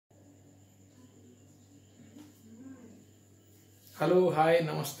Hello, hi,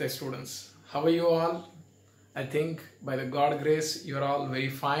 namaste students. How are you all? I think by the God grace you are all very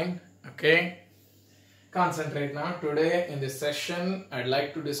fine. Okay. Concentrate now. Today in this session I'd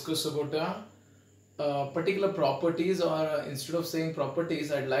like to discuss about particular properties, or instead of saying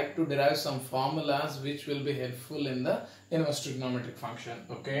properties, I'd like to derive some formulas which will be helpful in the inverse trigonometric function.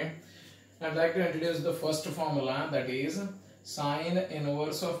 Okay. I'd like to introduce the first formula, that is sine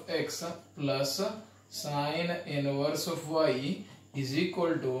inverse of x plus sine inverse of y is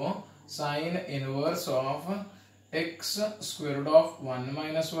equal to sine inverse of x square root of 1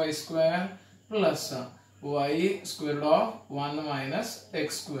 minus y square plus y square root of 1 minus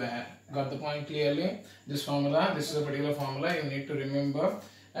x square. Got the point clearly? This formula, this is a particular formula you need to remember.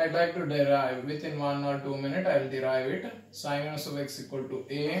 I'd like to derive within 1 or 2 minutes. I will derive it. Sine inverse of x equal to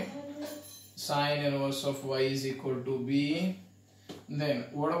a, sine inverse of y is equal to b. Then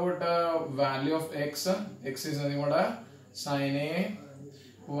what about value of x? X is nothing but a sine a,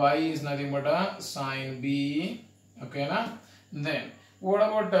 y is nothing but a sine b. Okay na? Then what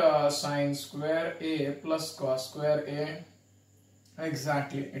about sine square a plus cos square a?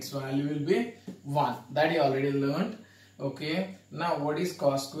 Exactly, its value will be 1. That you already learned. Okay. Now what is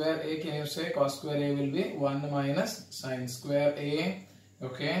cos square a? Can you say cos square a will be 1 minus sine square a?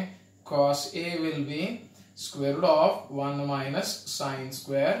 Okay. Cos a will be square root of 1 minus sine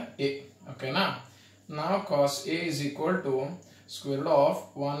square a. Okay now cos a is equal to square root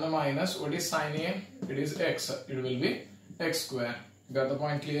of 1 minus, what is sine a? It is x. It will be x square. Got the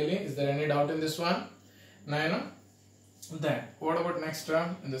point clearly? Is there any doubt in this one? No. Then what about next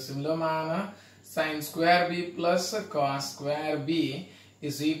term? In the similar manner, sine square b plus cos square b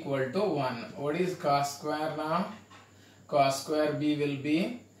is equal to 1. What is cos square now? Cos square b will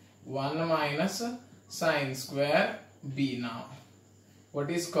be 1 minus sine square b now. What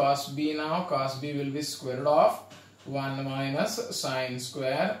is cos b now? Cos b will be square root of 1 minus sine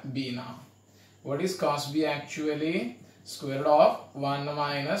square b now. What is cos b actually? Square root of 1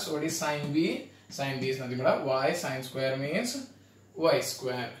 minus, what is sine b? Sine b is nothing but y. Sine square means y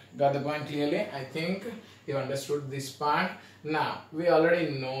square. Got the point clearly? I think you understood this part. Now we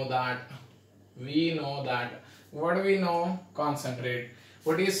already know that. What do we know? Concentrate.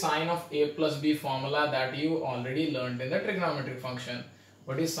 What is sine of a plus b formula? That you already learned in the trigonometric function.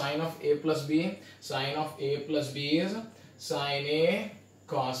 What is sine of a plus b? Sine of a plus b is sine a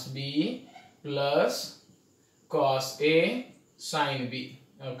cos b plus cos a sine b.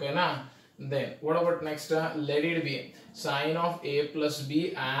 Okay na? Then what about next? Let it be sine of a plus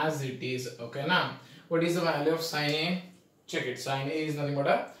b as it is. Okay na? What is the value of sine a? Check it. Sine a is nothing but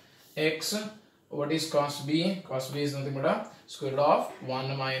a x. What is cos b? Cos b is nothing but a square root of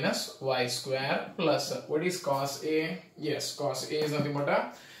 1 minus y square plus, what is cos a? Yes, cos a is nothing but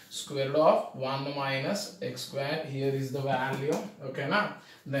a square root of 1 minus x square. Here is the value. Okay na?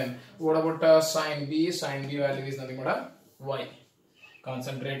 Then what about sine b? Sine b value is nothing but a y.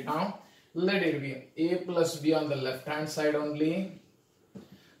 Concentrate now. Let it be a plus b on the left hand side only.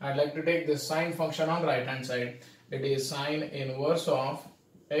 I'd like to take the sine function on right hand side. It is sine inverse of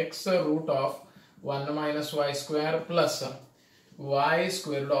x root of 1 minus y square plus y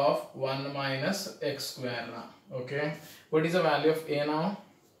square root of 1 minus x square now. Okay. What is the value of a now?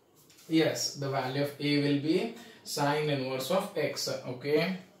 Yes, the value of a will be sine inverse of x.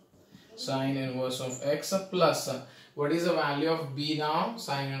 Okay. Sine inverse of x plus, what is the value of b now?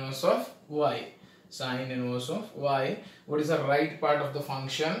 Sine inverse of y. Sine inverse of y. What is the right part of the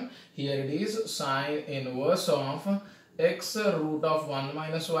function? Here it is sine inverse of x root of 1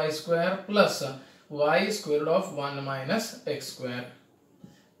 minus y square plus y square root of 1 minus x square.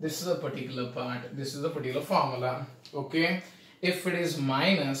 This is a particular part. This is a particular formula. Okay. If it is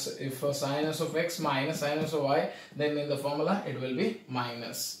minus, if sine inverse of x minus sine inverse of y, then in the formula it will be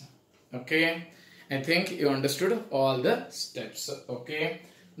minus. Okay. I think you understood all the steps. Okay.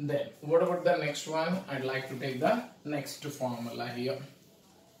 Then what about the next one? I'd like to take the next formula here.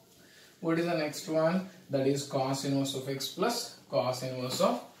 What is the next one? That is cos inverse of x plus cos inverse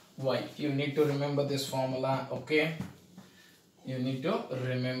of y. You need to remember this formula. Okay. You need to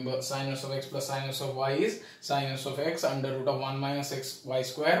remember sine inverse of x plus sine inverse of y is sine inverse of x under root of 1 minus x y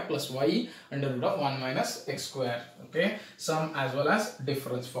square plus y under root of 1 minus x square. Okay. Sum as well as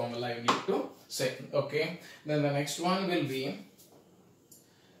difference formula you need to say. Okay. Then the next one will be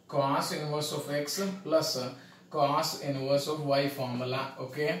cos inverse of x plus cos inverse of y formula.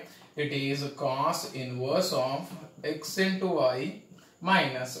 Okay. It is cos inverse of x into y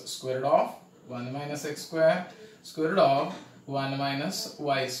minus square root of 1 minus x square square root of 1 minus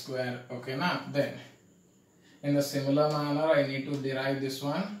y square. Okay now, then in the similar manner I need to derive this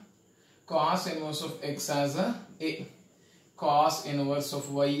one. Cos inverse of x as a cos inverse of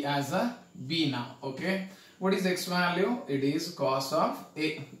y as a b now. Okay. What is x value? It is cos of a.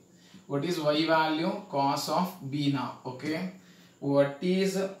 What is y value? Cos of b now. Okay. What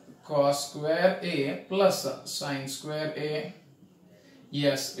is cos square a plus sin square a?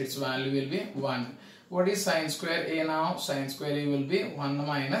 Yes, its value will be 1. What is sin square a now? Sin square a will be 1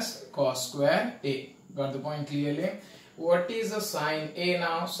 minus cos square a. Got the point clearly? What is the sin a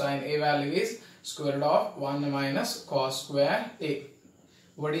now? Sin a value is square root of 1 minus cos square a.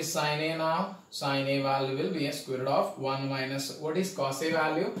 What is sin a now? Sin a value will be square root of 1 minus, what is cos a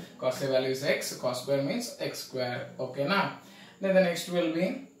value? Cos a value is x, cos square means x square. Okay now. Then the next will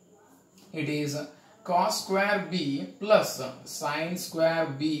be, it is cos square b plus sin square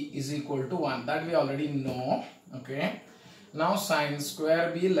b is equal to 1. That we already know. Okay. Now sin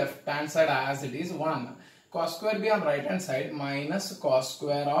square b left hand side as it is 1. Cos square b on right hand side minus cos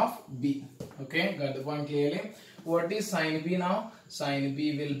square of b. Okay. Got the point clearly? What is sin b now? Sin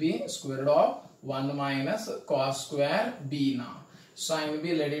b will be square root of 1 minus cos square b now. Sin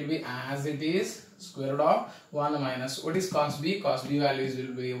b, let it be as it is, square root of 1 minus, what is cos b? Cos b values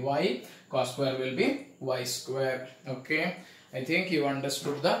will be y, cos square will be y square. Okay. I think you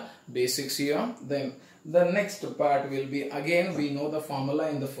understood the basics here. Then the next part will be, again we know the formula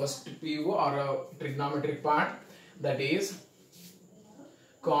in the first PU or a trigonometric part, that is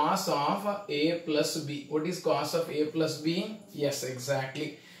cos of a plus b. What is cos of a plus b? Yes,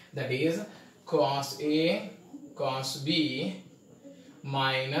 exactly. That is cos a cos b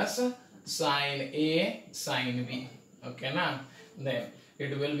minus sin a sin b. Okay now. Then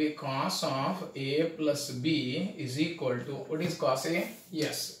it will be cos of a plus b is equal to, what is cos a?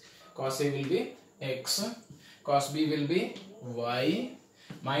 Yes, cos a will be x, cos b will be y,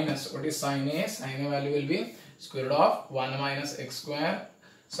 minus what is sin a? Sin a value will be square root of 1 minus x square,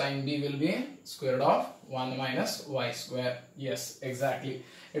 sin b will be square root of 1 minus y square. Yes, exactly.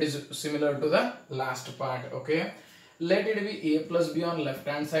 It is similar to the last part. Okay. Let it be a plus b on left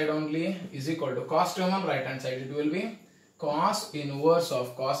hand side only is equal to cos term on right hand side. It will be cos inverse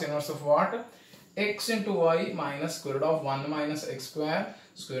of what? X into y minus square root of 1 minus x square,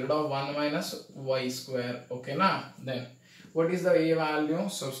 square root of 1 minus y square. Okay now. Then what is the a value?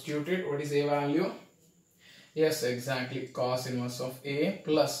 Substitute it. What is a value? Yes, exactly. Cos inverse of a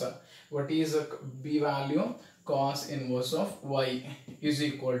plus what is b value? Cos inverse of y is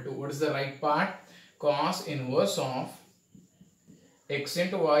equal to, what is the right part? Cos inverse of x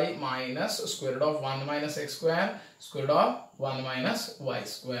into y minus square root of 1 minus x square, square root of 1 minus y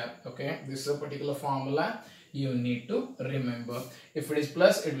square. Okay, this is a particular formula you need to remember. If it is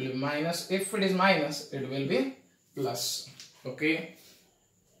plus, it will be minus. If it is minus, it will be plus. Okay,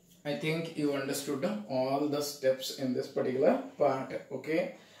 I think you understood all the steps in this particular part.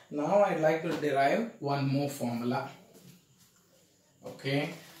 Okay, now I'd like to derive one more formula. Okay,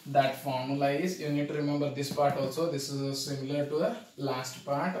 that formula is, you need to remember this part also. This is similar to the last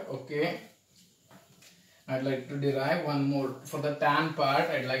part. Okay, I'd like to derive one more. For the tan part,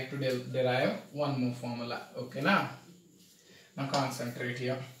 I'd like to derive one more formula. Okay, now concentrate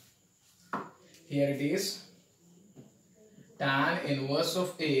here. Here it is, tan inverse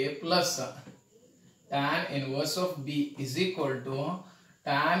of a plus tan inverse of b is equal to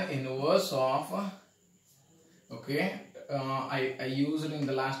tan inverse of, okay, I used in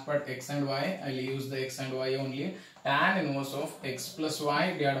the last part x and y. I'll use the x and y only. Tan inverse of x plus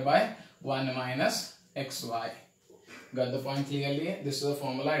y divided by 1 minus xy. Got the point clearly? This is the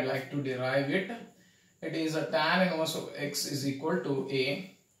formula. I'd like to derive it. It is a tan inverse of x is equal to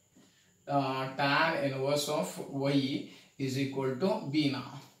a. Tan inverse of y is equal to b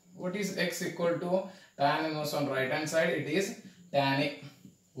now. What is x equal to? Tan inverse on right hand side, it is tan a.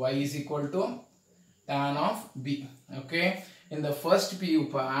 Y is equal to tan of b. Okay, in the first PU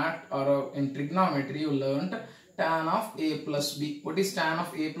part or in trigonometry you learnt tan of a plus b. What is tan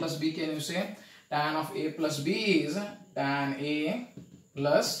of a plus b? Can you say? Tan of a plus b is tan a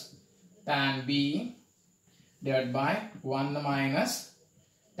plus tan b divided by 1 minus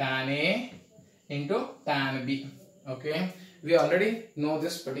tan a into tan b. Okay, we already know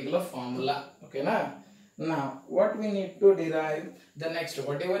this particular formula. Okay, now what we need to derive, the next,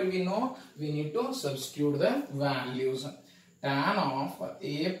 whatever we know, we need to substitute the values. Tan of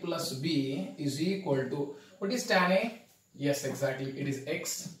a plus b is equal to, what is tan a? Yes, exactly, it is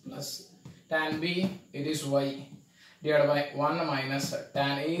x plus tan b, it is y, divided by 1 minus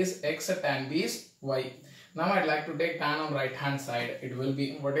tan a is x, tan b is y. Now I'd like to take tan on right hand side. It will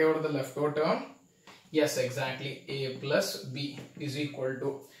be whatever the leftover term. Yes, exactly, a plus b is equal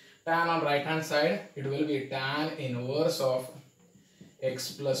to tan on right hand side. It will be tan inverse of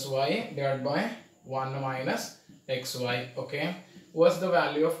x plus y divided by 1 minus xy. Okay, what's the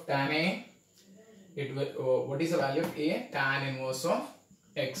value of tan a? It will, what is the value of a? Tan inverse of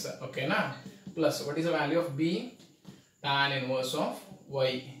x. Okay, now plus what is the value of b? Tan inverse of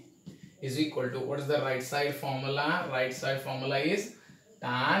y is equal to, what is the right side formula? Right side formula is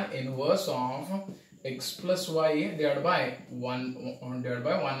tan inverse of x plus y divided by 1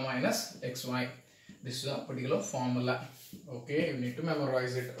 minus xy. This is a particular formula. Okay, you need to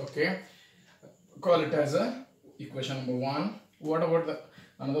memorize it. Okay, call it as a equation number 1. What about the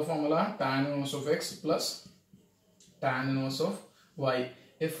another formula? Tan inverse of x plus tan inverse of y.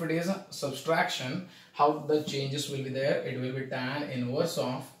 If it is a subtraction, how the changes will be there? It will be tan inverse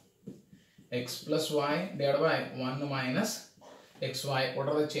of x plus y divided by 1 minus xy. What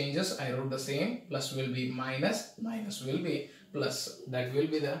are the changes? I wrote the same. Plus will be minus, minus will be plus. That will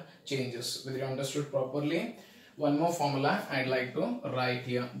be the changes. Whether you understood properly. One more formula I'd like to write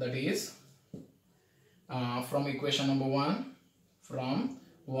here. That is from equation number 1. From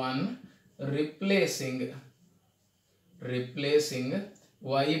 1, replacing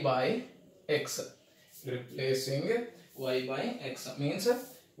y by x. Replacing y by x means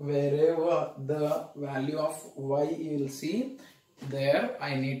wherever the value of y you will see, there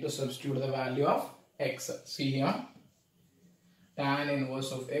I need to substitute the value of x. See here, tan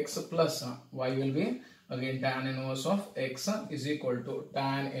inverse of x plus y will be again tan inverse of x is equal to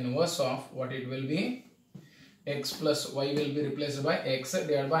tan inverse of what it will be, x plus y will be replaced by x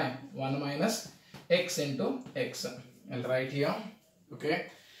divided by 1 minus x into x. I'll write here. Okay,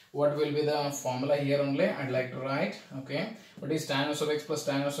 what will be the formula here only? I'd like to write. Okay, what is tan inverse of x plus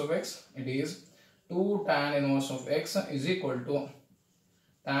tan inverse of x? It is 2 tan inverse of x is equal to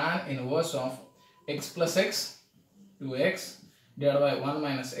tan inverse of x plus x, 2x divided by 1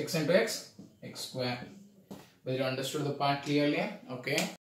 minus x into x, x square. Whether you understood the part clearly? Okay.